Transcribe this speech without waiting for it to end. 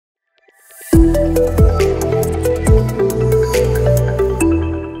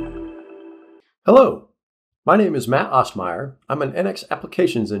Hello, my name is Matt Ostmeyer. I'm an NX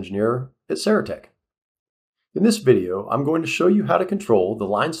Applications Engineer at Saratech. In this video, I'm going to show you how to control the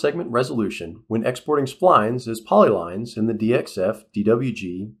line segment resolution when exporting splines as polylines in the DXF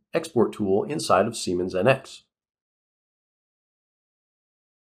DWG export tool inside of Siemens NX.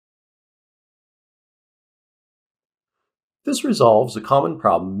 This resolves a common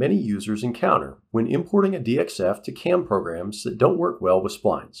problem many users encounter when importing a DXF to CAM programs that don't work well with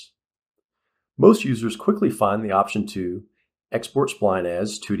splines. Most users quickly find the option to export spline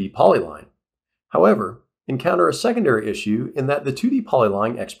as 2D polyline. However, encounter a secondary issue in that the 2D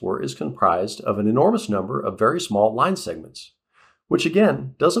polyline export is comprised of an enormous number of very small line segments, which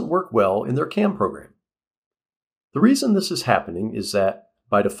again doesn't work well in their CAM program. The reason this is happening is that,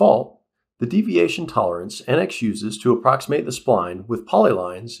 by default, the deviation tolerance NX uses to approximate the spline with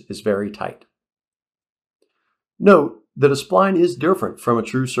polylines is very tight. Note that a spline is different from a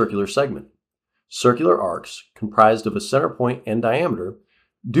true circular segment. Circular arcs, comprised of a center point and diameter,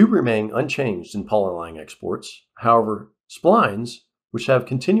 do remain unchanged in polyline exports. However, splines, which have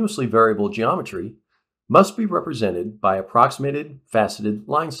continuously variable geometry, must be represented by approximated faceted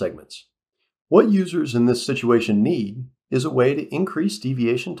line segments. What users in this situation need is a way to increase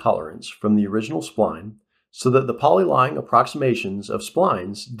deviation tolerance from the original spline so that the polyline approximations of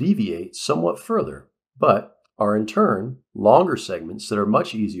splines deviate somewhat further, but are in turn longer segments that are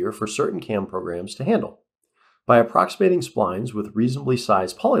much easier for certain CAM programs to handle. By approximating splines with reasonably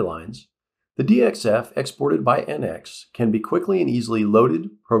sized polylines, the DXF exported by NX can be quickly and easily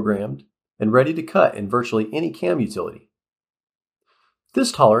loaded, programmed, and ready to cut in virtually any CAM utility.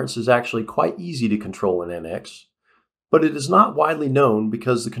 This tolerance is actually quite easy to control in NX, but it is not widely known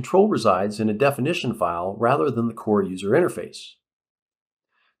because the control resides in a definition file rather than the core user interface.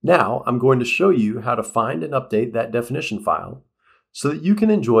 Now, I'm going to show you how to find and update that definition file so that you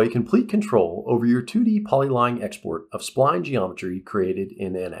can enjoy complete control over your 2D polyline export of spline geometry created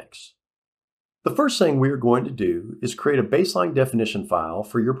in NX. The first thing we are going to do is create a baseline definition file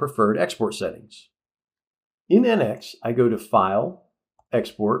for your preferred export settings. In NX, I go to File,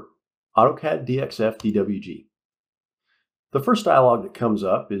 Export, AutoCAD DXF DWG. The first dialog that comes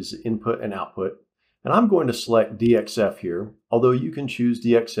up is Input and Output, and I'm going to select DXF here, although you can choose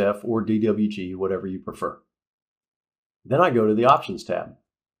DXF or DWG, whatever you prefer. Then I go to the Options tab.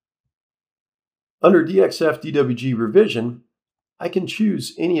 Under DXF DWG Revision, I can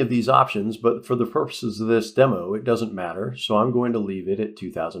choose any of these options, but for the purposes of this demo, it doesn't matter, so I'm going to leave it at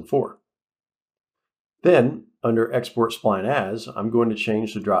 2004. Then, under Export Spline As, I'm going to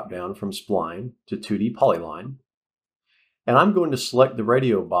change the drop-down from Spline to 2D Polyline, and I'm going to select the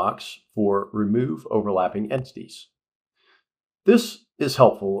radio box for Remove Overlapping Entities. This is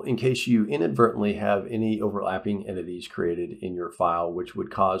helpful in case you inadvertently have any overlapping entities created in your file which would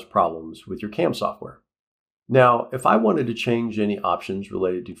cause problems with your CAM software. Now, if I wanted to change any options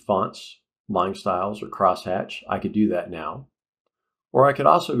related to fonts, line styles, or crosshatch, I could do that now. Or I could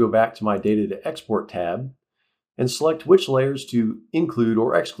also go back to my Data to Export tab and select which layers to include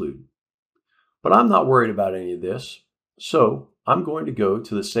or exclude. But I'm not worried about any of this. So I'm going to go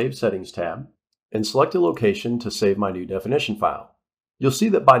to the Save Settings tab and select a location to save my new definition file. You'll see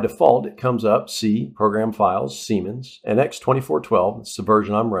that by default it comes up C, Program Files, Siemens, NX2412, it's the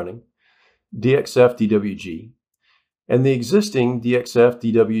version I'm running, DXF DWG, and the existing DXF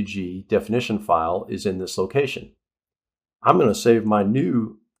DWG definition file is in this location. I'm going to save my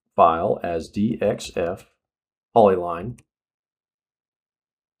new file as DXF Polyline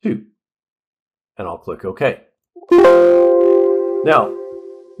 2, and I'll click OK. Now,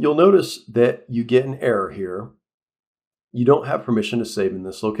 you'll notice that you get an error here. You don't have permission to save in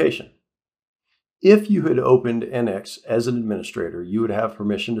this location. If you had opened NX as an administrator, you would have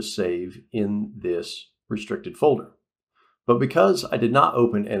permission to save in this restricted folder. But because I did not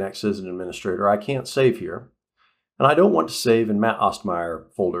open NX as an administrator, I can't save here. And I don't want to save in Matt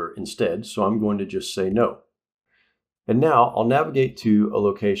Ostmeyer folder instead, so I'm going to just say no. And now I'll navigate to a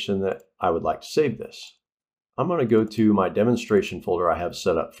location that I would like to save this. I'm going to go to my demonstration folder I have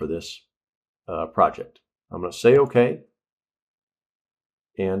set up for this project. I'm going to say OK,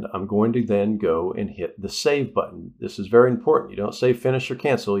 and I'm going to then go and hit the Save button. This is very important. You don't say Finish or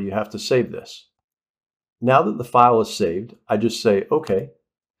Cancel. You have to save this. Now that the file is saved, I just say OK,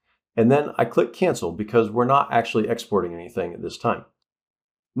 and then I click Cancel because we're not actually exporting anything at this time.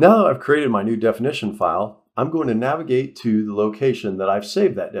 Now that I've created my new definition file, I'm going to navigate to the location that I've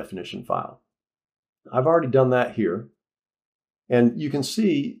saved that definition file. I've already done that here, and you can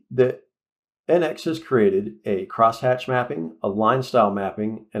see that NX has created a crosshatch mapping, a line style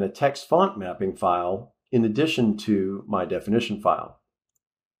mapping, and a text font mapping file in addition to my definition file.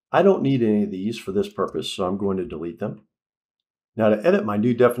 I don't need any of these for this purpose, so I'm going to delete them. Now to edit my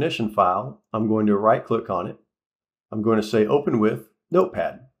new definition file, I'm going to right-click on it. I'm going to say Open with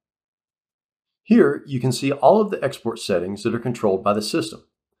Notepad. Here you can see all of the export settings that are controlled by the system.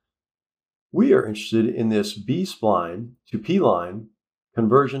 We are interested in this B-spline to P-line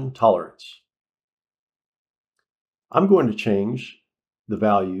conversion tolerance. I'm going to change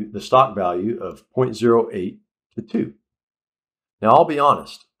the stock value of 0.08 to 2. Now I'll be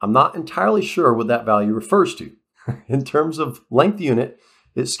honest, I'm not entirely sure what that value refers to. In terms of length unit,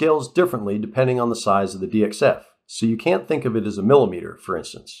 it scales differently depending on the size of the DXF, so you can't think of it as a millimeter, for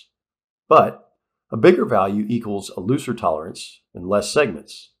instance. But a bigger value equals a looser tolerance and less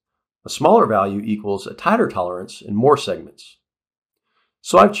segments. A smaller value equals a tighter tolerance and more segments.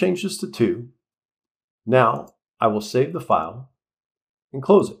 So I've changed this to 2. Now I will save the file and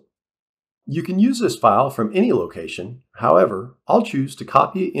close it. You can use this file from any location. However, I'll choose to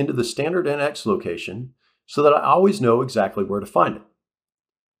copy it into the standard NX location so that I always know exactly where to find it.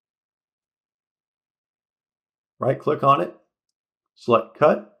 Right-click on it, select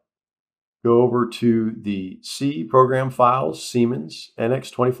Cut, go over to the C Program Files, Siemens,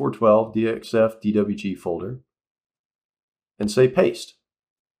 NX2412, DXF, DWG folder, and say Paste.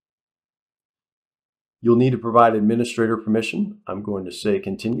 You'll need to provide administrator permission. I'm going to say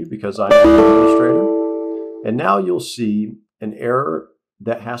Continue because I'm an administrator. And now you'll see an error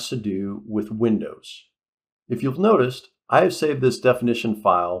that has to do with Windows. If you've noticed, I have saved this definition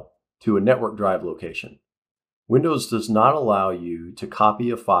file to a network drive location. Windows does not allow you to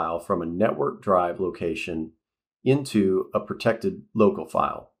copy a file from a network drive location into a protected local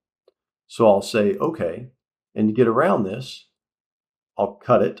file. So I'll say OK, and to get around this, I'll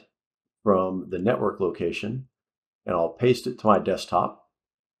cut it from the network location and I'll paste it to my desktop.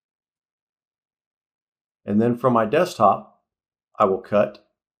 And then from my desktop, I will cut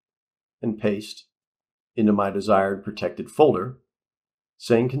and paste into my desired protected folder,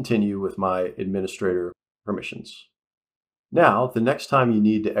 saying Continue with my administrator permissions. Now, the next time you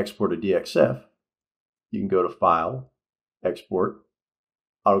need to export a DXF, you can go to File, Export,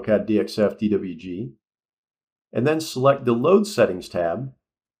 AutoCAD DXF DWG, and then select the Load Settings tab.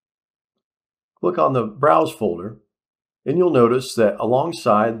 Click on the Browse folder, and you'll notice that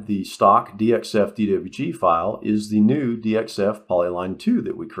alongside the stock DXF DWG file is the new DXF Polyline 2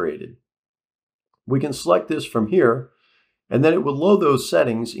 that we created. We can select this from here, and then it will load those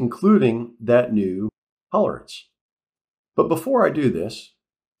settings, including that new tolerance. But before I do this,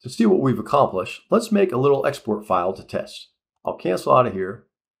 to see what we've accomplished, let's make a little export file to test. I'll cancel out of here.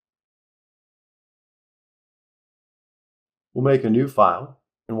 We'll make a new file,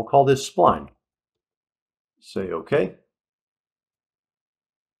 and we'll call this spline. Say OK.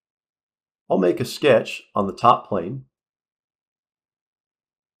 I'll make a sketch on the top plane,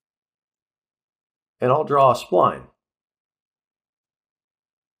 and I'll draw a spline.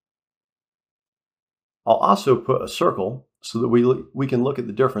 I'll also put a circle so that we can look at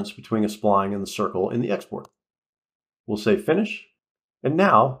the difference between a spline and the circle in the export. We'll say Finish, and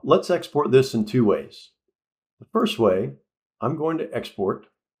now let's export this in 2 ways. The first way, I'm going to export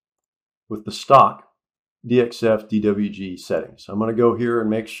with the stock DXF DWG settings. I'm going to go here and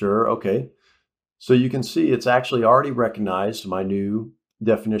make sure, okay, so you can see it's actually already recognized my new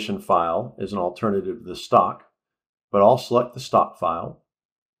definition file as an alternative to the stock, but I'll select the stock file.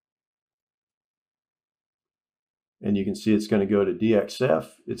 And you can see it's going to go to DXF,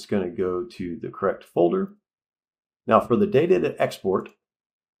 it's going to go to the correct folder. Now for the data to export,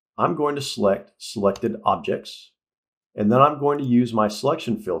 I'm going to select Selected Objects, and then I'm going to use my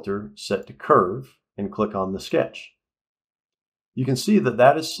selection filter set to Curve and click on the sketch. You can see that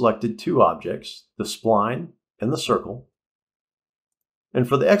that has selected 2 objects, the spline and the circle. And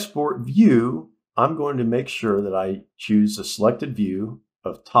for the export view, I'm going to make sure that I choose the selected view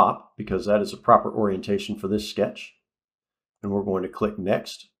of top because that is a proper orientation for this sketch. And we're going to click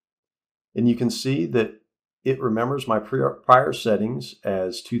Next. And you can see that it remembers my prior settings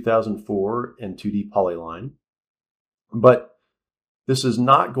as 2004 and 2D polyline. But this is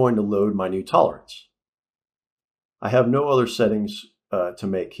not going to load my new tolerance. I have no other settings to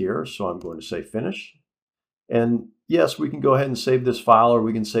make here, so I'm going to say Finish. And yes, we can go ahead and save this file, or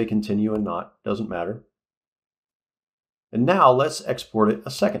we can say Continue and not, doesn't matter. And now let's export it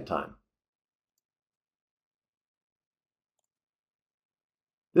a second time.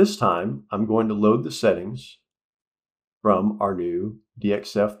 This time, I'm going to load the settings from our new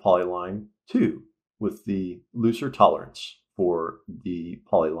DXF Polyline 2 with the looser tolerance for the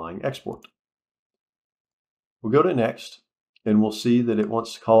polyline export. We'll go to Next, and we'll see that it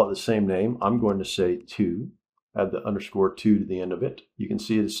wants to call it the same name. I'm going to say 2. add the underscore 2 to the end of it. You can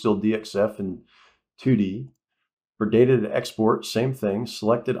see it is still DXF in 2D. For data to export, same thing,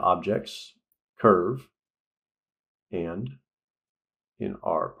 selected objects, curve, and in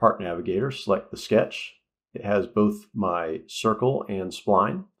our part navigator, select the sketch. It has both my circle and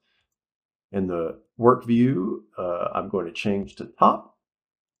spline. In the work view, I'm going to change to top.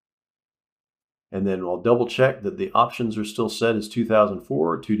 And then I'll double check that the options are still set as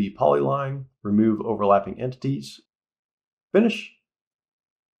 2004, 2D polyline, remove overlapping entities, finish.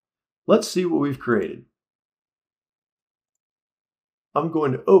 Let's see what we've created. I'm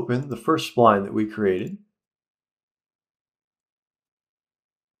going to open the first spline that we created.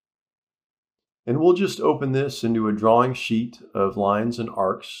 And we'll just open this into a drawing sheet of lines and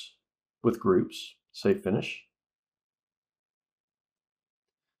arcs with groups. Say finish.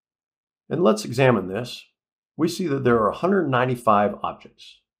 And let's examine this. We see that there are 195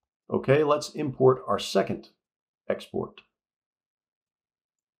 objects. Okay, let's import our second export.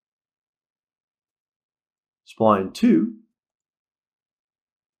 Spline 2.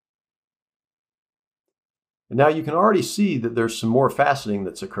 And now you can already see that there's some more faceting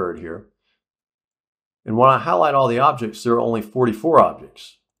that's occurred here. And when I highlight all the objects, there are only 44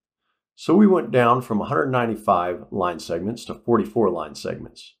 objects. So we went down from 195 line segments to 44 line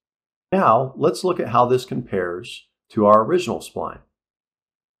segments. Now let's look at how this compares to our original spline.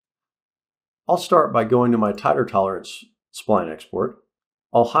 I'll start by going to my tighter tolerance spline export.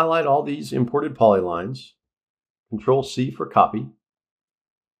 I'll highlight all these imported polylines, Control C for copy,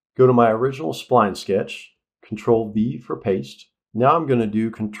 go to my original spline sketch, Control V for paste. Now I'm going to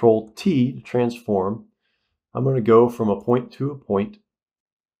do Control T to transform. I'm going to go from a point to a point.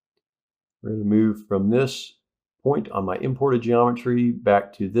 We're going to move from this point on my imported geometry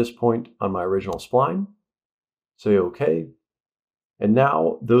back to this point on my original spline. Say OK. And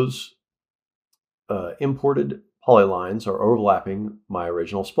now those imported polylines are overlapping my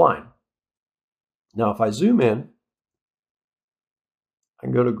original spline. Now if I zoom in, I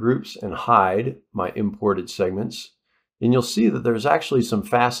can go to groups and hide my imported segments, and you'll see that there's actually some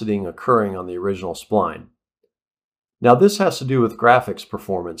faceting occurring on the original spline. Now this has to do with graphics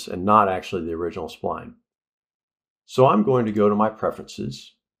performance and not actually the original spline. So I'm going to go to my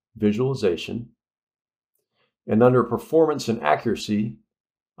preferences, visualization, and under performance and accuracy,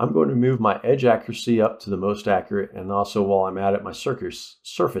 I'm going to move my edge accuracy up to the most accurate, and also while I'm at it, my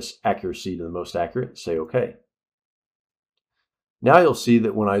surface accuracy to the most accurate. Say OK. Now you'll see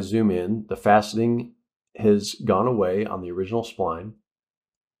that when I zoom in, the faceting has gone away on the original spline.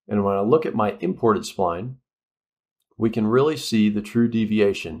 And when I look at my imported spline, we can really see the true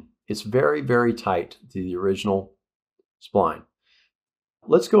deviation. It's very, very tight to the original spline.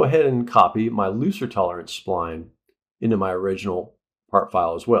 Let's go ahead and copy my looser tolerance spline into my original part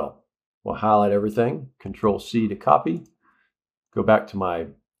file as well. We'll highlight everything, Control C to copy, go back to my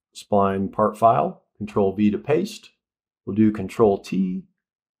spline part file, Control V to paste. We'll do Control T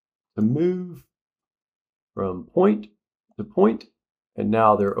to move from point to point, and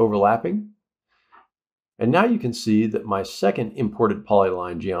now they're overlapping. And now you can see that my second imported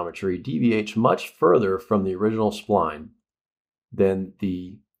polyline geometry deviates much further from the original spline than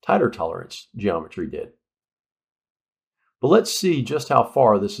the tighter tolerance geometry did. But let's see just how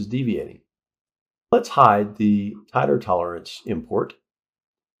far this is deviating. Let's hide the tighter tolerance import,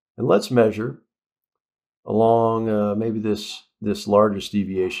 and let's measure along maybe this largest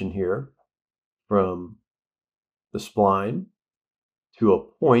deviation here from the spline to a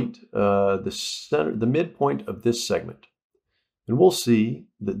point, the midpoint of this segment. And we'll see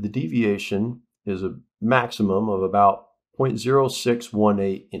that the deviation is a maximum of about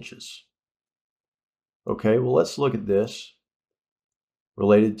 0.0618 inches. Okay, well let's look at this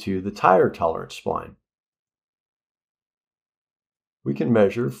related to the tighter tolerance spline. We can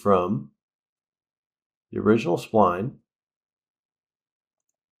measure from the original spline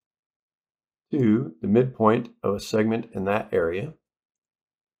to the midpoint of a segment in that area.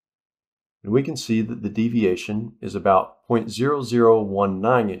 And we can see that the deviation is about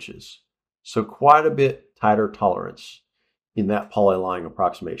 0.0019 inches. So quite a bit tighter tolerance in that polyline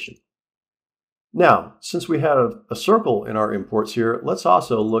approximation. Now, since we have a circle in our imports here, let's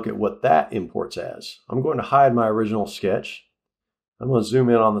also look at what that imports as. I'm going to hide my original sketch. I'm going to zoom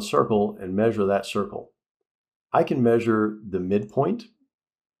in on the circle and measure that circle. I can measure the midpoint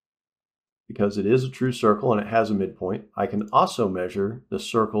because it is a true circle and it has a midpoint. I can also measure the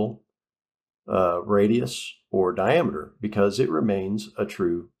circle radius or diameter because it remains a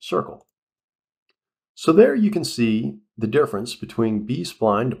true circle. So there you can see the difference between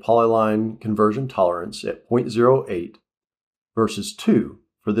B-spline to polyline conversion tolerance at 0.08 versus 2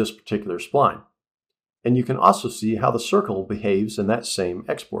 for this particular spline. and you can also see how the circle behaves in that same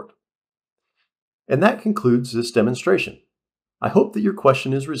export. And that concludes this demonstration. I hope that your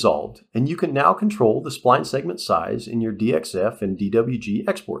question is resolved, and you can now control the spline segment size in your DXF and DWG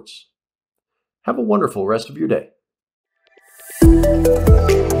exports. Have a wonderful rest of your day.